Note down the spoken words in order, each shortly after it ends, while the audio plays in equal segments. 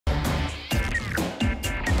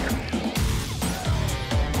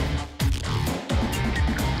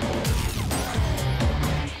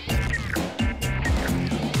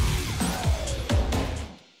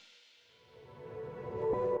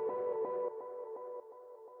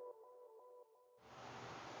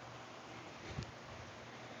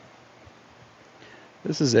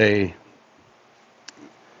This is a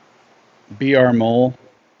BR Moll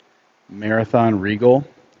Marathon Regal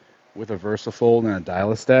with a VersaFold and a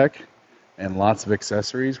dial stack and lots of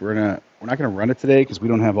accessories. We're not gonna run it today because we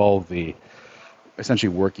don't have all of the essentially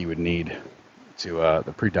work you would need to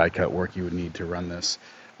the pre-die cut work you would need to run this.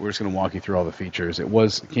 We're just gonna walk you through all the features. It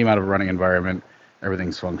came out of a running environment.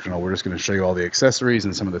 Everything's functional. We're just gonna show you all the accessories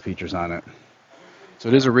and some of the features on it. So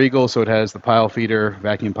it is a Regal, so it has the pile feeder,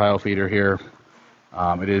 vacuum pile feeder here.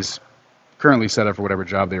 It is currently set up for whatever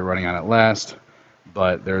job they were running on it last,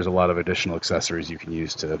 but there's a lot of additional accessories you can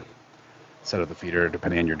use to set up the feeder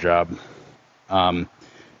depending on your job.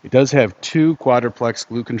 It does have two quadruplex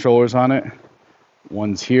glue controllers on it.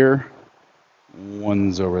 One's here,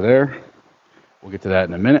 one's over there. We'll get to that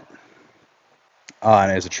in a minute. And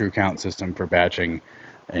it has a true count system for batching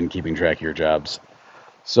and keeping track of your jobs.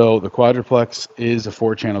 So the quadruplex is a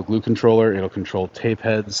 4-channel glue controller. It'll control tape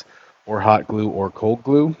heads or hot glue or cold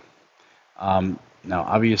glue. Now,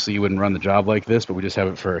 obviously, you wouldn't run the job like this, but we just have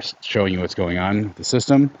it for showing you what's going on with the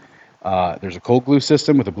system. There's a cold glue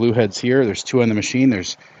system with the blue heads here. There's 2 on the machine.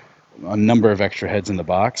 There's a number of extra heads in the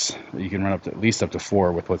box. You can run at least up to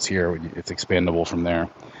 4 with what's here. It's expandable from there.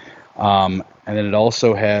 And then it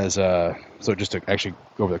also has, so just to actually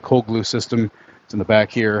go over the cold glue system, it's in the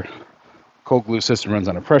back here. Cold glue system runs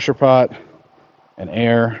on a pressure pot and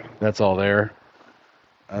air. That's all there.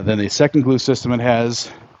 Then the second glue system it has,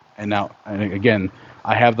 and again,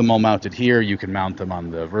 I have them all mounted here. You can mount them on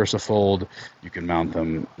the VersaFold. You can mount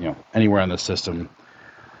them, anywhere on the system.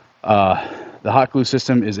 The hot glue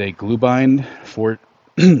system is a glue bind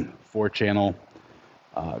 4-channel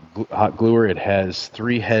hot gluer. It has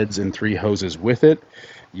 3 heads and 3 hoses with it.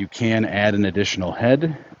 You can add an additional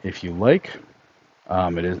head if you like.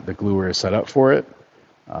 The gluer is set up for it.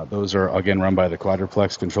 Those are again run by the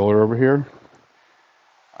quadruplex controller over here.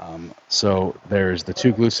 So there's the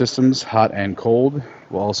 2 glue systems, hot and cold.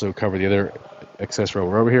 We'll also cover the other accessory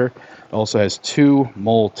over here. It also has 2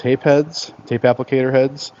 Moll tape applicator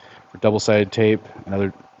heads for double-sided tape and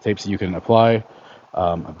other tapes that you can apply.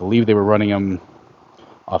 I believe they were running them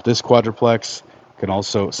off this quadruplex. Can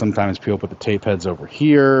also sometimes people put the tape heads over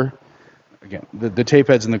here. Again, the tape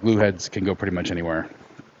heads and the glue heads can go pretty much anywhere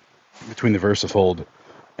between the VersaFold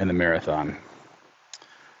and the Marathon.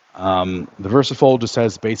 The VersaFold just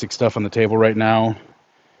has basic stuff on the table right now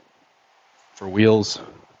for wheels.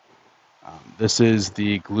 This is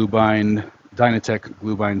the glue bind, Dynatech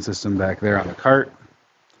glue bind system back there on the cart.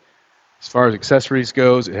 As far as accessories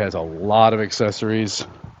goes, it has a lot of accessories.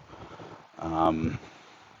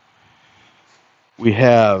 We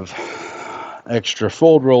have extra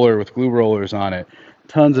fold roller with glue rollers on it,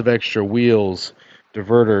 tons of extra wheels,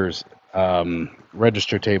 diverters,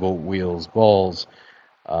 register table wheels, balls,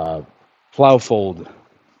 plow fold,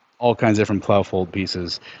 all kinds of different plow fold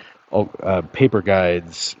pieces, paper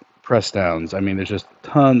guides, press downs. I mean, there's just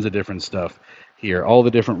tons of different stuff here. All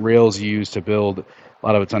the different rails you use to build, a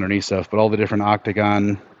lot of it's underneath stuff, but all the different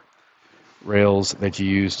octagon rails that you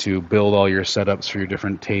use to build all your setups for your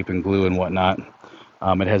different tape and glue and whatnot.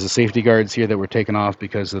 It has the safety guards here that were taken off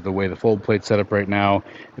because of the way the fold plate's set up right now.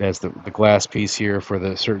 It has the glass piece here for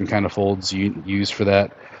the certain kind of folds you use for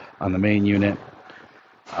that on the main unit.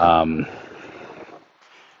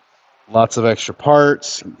 Lots of extra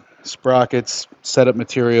parts, sprockets, setup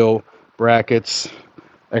material, brackets,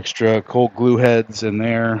 extra cold glue heads in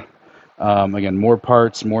there. Again, more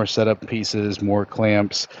parts, more setup pieces, more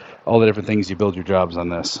clamps, all the different things you build your jobs on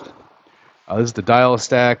this. This is the dial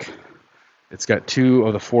stack. It's got 2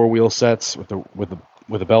 of the 4 wheel sets with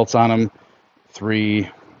the belts on them, 3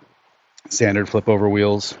 standard flip over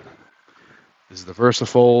wheels. This is the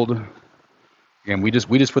VersaFold. Again, we just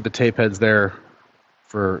put the tape heads there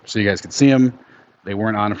so you guys could see them. They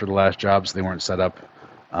weren't on for the last job, so they weren't set up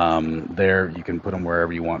there. You can put them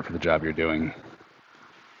wherever you want for the job you're doing.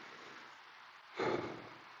 And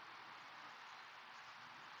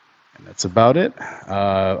that's about it.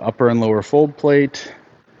 Upper and lower fold plate.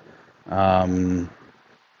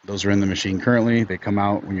 Those are in the machine currently. They come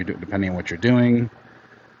out when depending on what you're doing.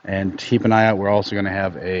 And keep an eye out. We're also going to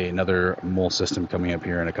have another Moll system coming up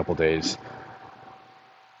here in a couple days.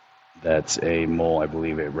 That's a Moll, I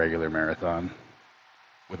believe, a regular Marathon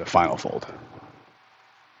with a final fold.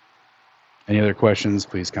 Any other questions,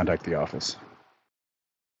 please contact the office.